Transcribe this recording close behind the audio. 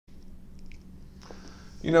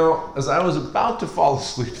You know, as I was about to fall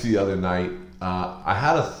asleep the other night, I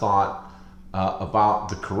had a thought about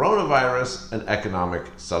the coronavirus and economic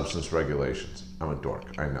substance regulations. I'm a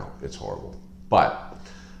dork, I know, it's horrible. But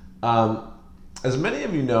as many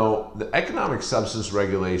of you know, the economic substance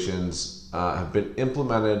regulations have been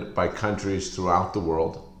implemented by countries throughout the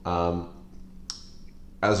world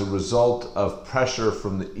as a result of pressure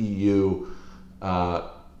from the EU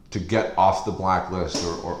to get off the blacklist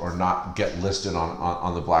or not get listed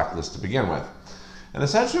on the blacklist to begin with. And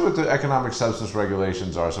essentially what the economic substance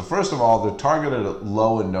regulations are, so first of all, they're targeted at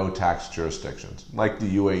low and no tax jurisdictions, like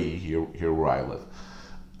the UAE here where I live.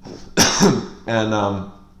 And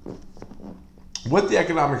what the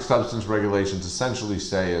economic substance regulations essentially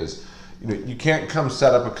say is, you can't come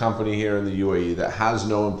set up a company here in the UAE that has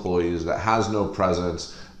no employees, that has no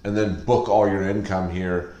presence, and then book all your income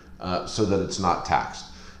here so that it's not taxed.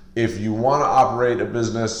 If you want to operate a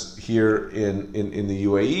business here in the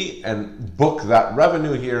UAE and book that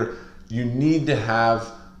revenue here, you need to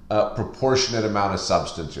have a proportionate amount of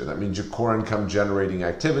substance here. That means your core income generating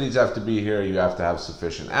activities have to be here. You have to have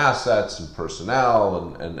sufficient assets and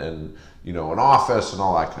personnel and an office and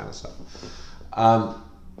all that kind of stuff.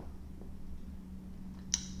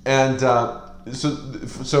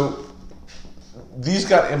 So these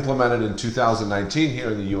got implemented in 2019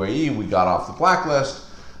 here in the UAE. We got off the blacklist.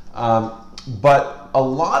 But a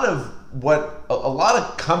lot of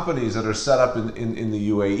companies that are set up in the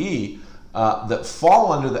UAE that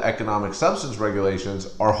fall under the economic substance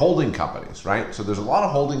regulations are holding companies, right? So there's a lot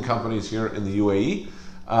of holding companies here in the UAE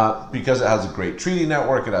because it has a great treaty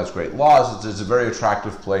network, it has great laws, it's a very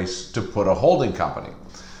attractive place to put a holding company.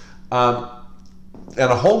 And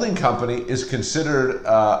a holding company is considered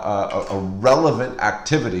a relevant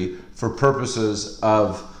activity for purposes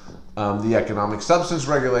of the economic substance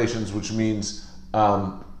regulations, which means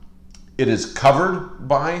it is covered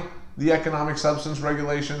by the economic substance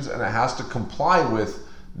regulations and it has to comply with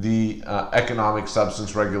the economic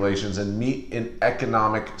substance regulations and meet an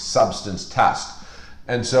economic substance test.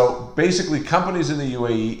 And so basically companies in the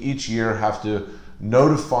UAE each year have to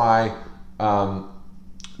notify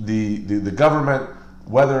the government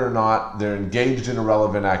whether or not they're engaged in a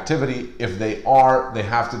relevant activity. If they are, they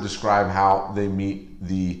have to describe how they meet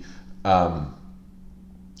the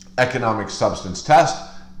economic substance test,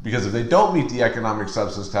 because if they don't meet the economic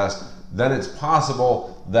substance test, then it's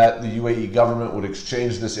possible that the UAE government would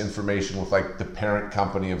exchange this information with like the parent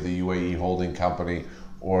company of the UAE holding company,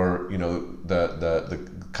 or the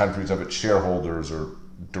countries of its shareholders or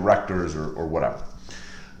directors or whatever.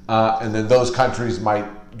 And then those countries might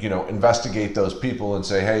investigate those people and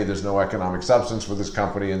say, hey, there's no economic substance for this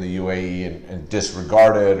company in the UAE, and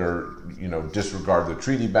disregard it, or disregard the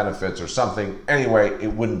treaty benefits or something. Anyway, it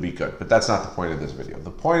wouldn't be good, but that's not the point of this video.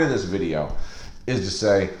 The point of this video is to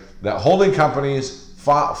say that holding companies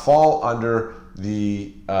fall under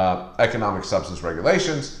the economic substance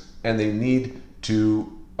regulations, and they need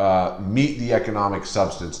to meet the economic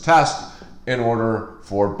substance test in order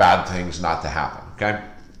for bad things not to happen, okay?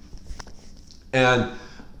 And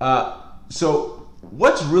so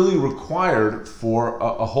what's really required for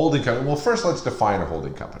a holding company? Well, first let's define a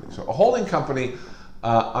holding company. So a holding company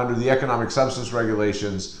under the economic substance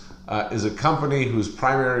regulations is a company whose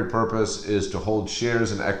primary purpose is to hold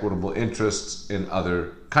shares and equitable interests in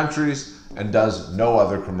other countries and does no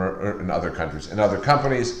other in other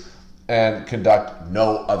companies and conduct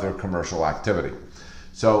no other commercial activity.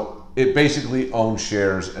 So it basically owns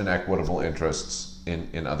shares and equitable interests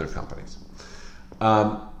in other companies.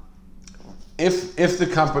 If the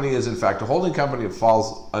company is in fact a holding company, it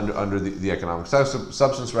falls under the economic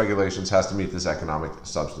substance regulations, has to meet this economic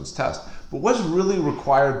substance test. But what's really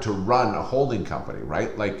required to run a holding company,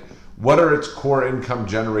 right? Like, what are its core income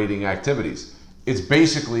generating activities? It's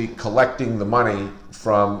basically collecting the money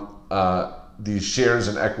from these shares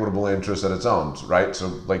and equitable interests that it owns, right? So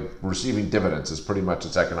like receiving dividends is pretty much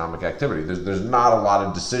its economic activity. There's not a lot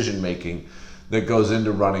of decision making that goes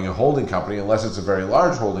into running a holding company, unless it's a very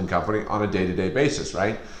large holding company, on a day-to-day basis,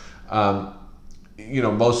 right?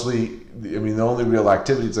 Mostly, the only real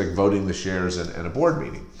activity is like voting the shares and a board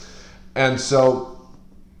meeting. And so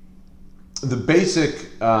the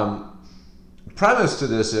basic premise to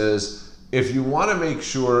this is, if you want to make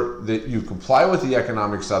sure that you comply with the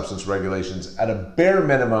economic substance regulations, at a bare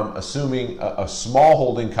minimum, assuming a small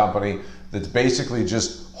holding company that's basically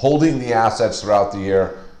just holding the assets throughout the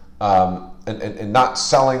year, and not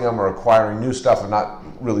selling them or acquiring new stuff and not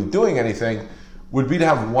really doing anything, would be to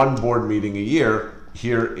have one board meeting a year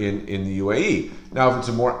here in the UAE. Now, if it's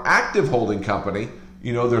a more active holding company,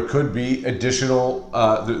 you know, there could be additional,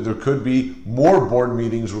 there could be more board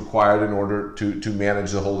meetings required in order to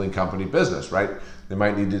manage the holding company business, right? They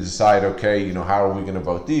might need to decide, okay, you know, how are we going to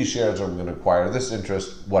vote these shares? Are we going to acquire this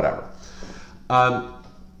interest? Whatever.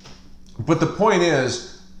 But the point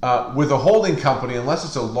is, with a holding company, unless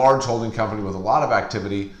it's a large holding company with a lot of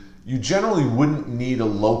activity, you generally wouldn't need a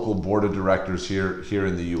local board of directors here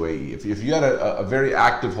in the UAE. If you had a very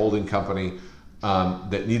active holding company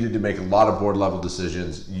that needed to make a lot of board level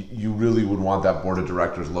decisions, you really would want that board of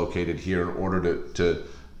directors located here in order to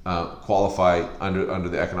qualify under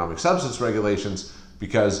the economic substance regulations,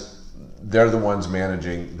 because they're the ones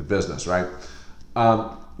managing the business, right?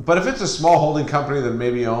 But if it's a small holding company that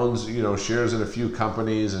maybe owns, you know, shares in a few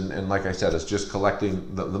companies, and like I said, it's just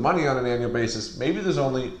collecting the money on an annual basis, maybe there's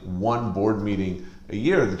only one board meeting a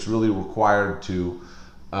year that's really required to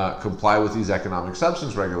comply with these economic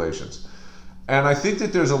substance regulations. And I think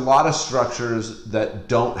that there's a lot of structures that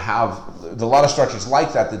don't have, a lot of structures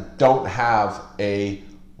like that don't have a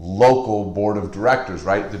local board of directors,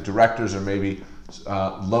 right? The directors are maybe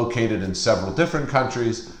located in several different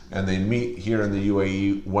countries, and they meet here in the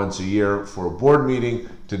UAE once a year for a board meeting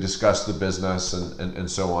to discuss the business and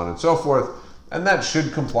so on and so forth. And that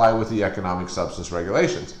should comply with the economic substance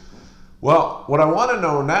regulations. Well, what I want to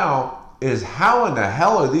know now is, how in the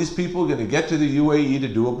hell are these people going to get to the UAE to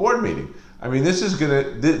do a board meeting? I mean, this is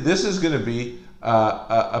going to be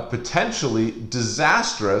a potentially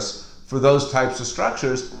disastrous for those types of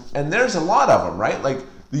structures, and there's a lot of them, right? Like,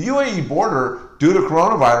 the UAE border, due to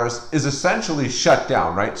coronavirus, is essentially shut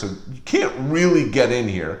down, right? So you can't really get in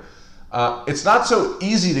here. It's not so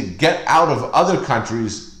easy to get out of other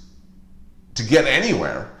countries to get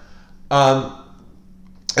anywhere.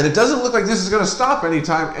 And it doesn't look like this is going to stop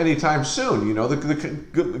anytime soon. You know,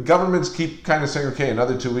 the governments keep kind of saying, okay,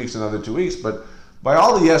 another 2 weeks, but by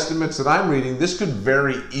all the estimates that I'm reading, this could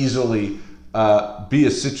very easily be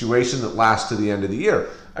a situation that lasts to the end of the year.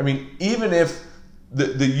 I mean, even if the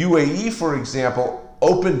UAE, for example,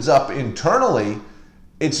 opens up internally,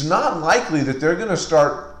 it's not likely that they're going to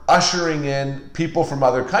start ushering in people from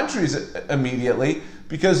other countries immediately,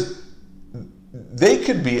 because they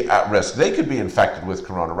could be at risk. They could be infected with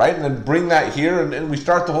corona, right? And then bring that here, and we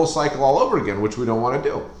start the whole cycle all over again, which we don't want to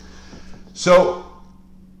do. So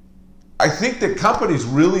I think that companies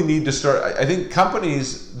really need to start, I think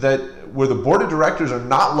companies where the board of directors are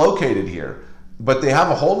not located here, but they have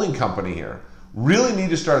a holding company here, really need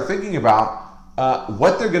to start thinking about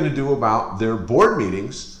what they're going to do about their board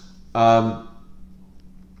meetings. And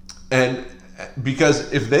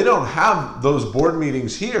because if they don't have those board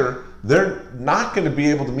meetings here, they're not going to be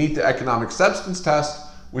able to meet the economic substance test,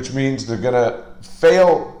 which means they're going to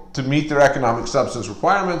fail to meet their economic substance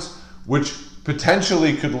requirements, which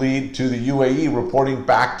potentially could lead to the UAE reporting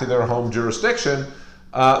back to their home jurisdiction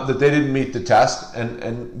that they didn't meet the test,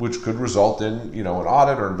 and which could result in, you know, an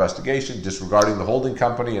audit or investigation, disregarding the holding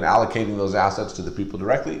company and allocating those assets to the people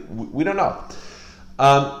directly. We don't know.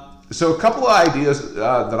 So a couple of ideas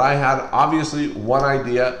that I had. Obviously, one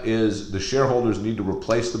idea is the shareholders need to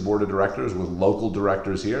replace the board of directors with local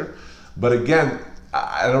directors here. But again,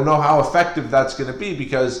 I don't know how effective that's going to be,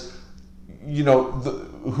 because, you know,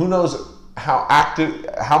 who knows how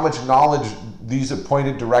much knowledge these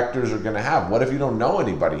appointed directors are going to have. What if you don't know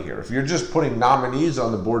anybody here? If you're just putting nominees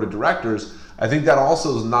on the board of directors, I think that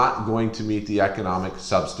also is not going to meet the economic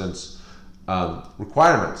substance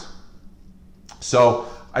requirements. So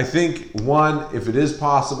I think, one, if it is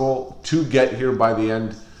possible to get here by the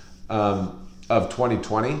end of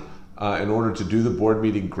 2020 in order to do the board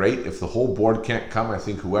meeting, great. If the whole board can't come, I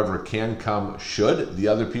think whoever can come should. The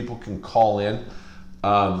other people can call in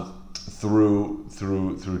through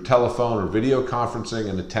telephone or video conferencing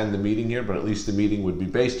and attend the meeting here, but at least the meeting would be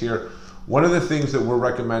based here. One of the things that we're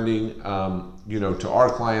recommending, you know, to our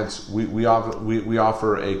clients, we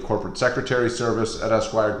offer a corporate secretary service at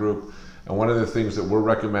Esquire Group, and one of the things that we're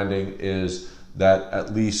recommending is that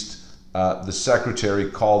at least the secretary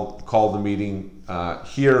call the meeting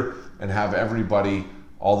here, and have everybody,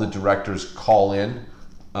 all the directors, call in,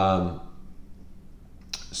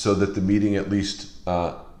 so that the meeting at least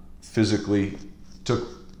physically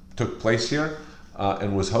took place here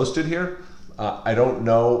and was hosted here. I don't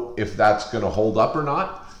know if that's going to hold up or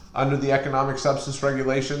not under the economic substance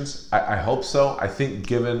regulations. I hope so. I think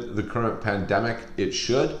given the current pandemic, it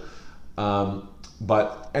should.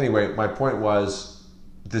 But anyway, my point was,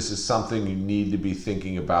 this is something you need to be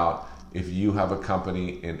thinking about if you have a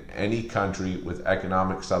company in any country with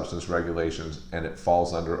economic substance regulations and it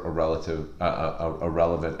falls under a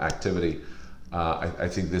relevant activity. I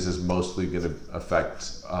think this is mostly going to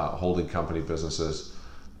affect holding company businesses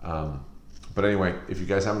But anyway, if you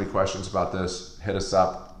guys have any questions about this, hit us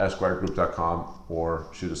up, esquiregroup.com, or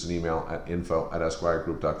shoot us an email at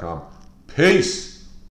info@esquiregroup.com. Peace!